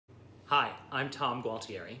Hi, I'm Tom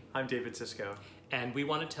Gualtieri, I'm David Sisco. and we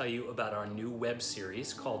want to tell you about our new web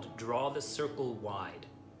series called Draw the Circle Wide.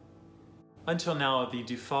 Until now, the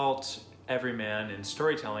default everyman in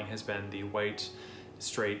storytelling has been the white,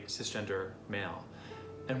 straight, cisgender male.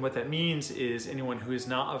 And what that means is anyone who is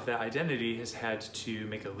not of that identity has had to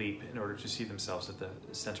make a leap in order to see themselves at the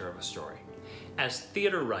center of a story. As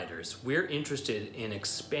theater writers, we're interested in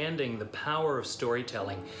expanding the power of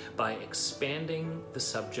storytelling by expanding the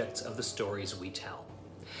subjects of the stories we tell.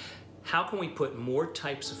 How can we put more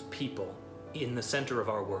types of people in the center of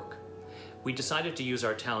our work? We decided to use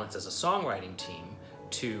our talents as a songwriting team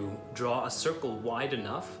to draw a circle wide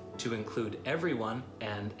enough to include everyone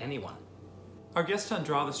and anyone. Our guests on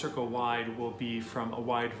Draw the Circle Wide will be from a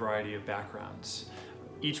wide variety of backgrounds.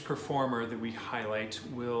 Each performer that we highlight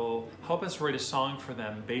will help us write a song for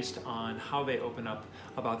them based on how they open up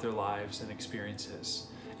about their lives and experiences.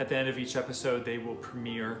 At the end of each episode, they will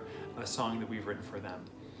premiere a song that we've written for them.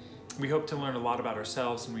 We hope to learn a lot about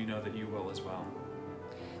ourselves, and we know that you will as well.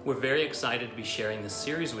 We're very excited to be sharing this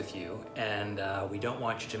series with you, and we don't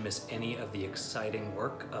want you to miss any of the exciting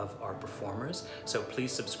work of our performers. So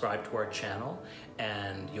please subscribe to our channel,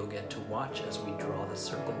 and you'll get to watch as we draw the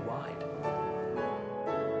circle wide.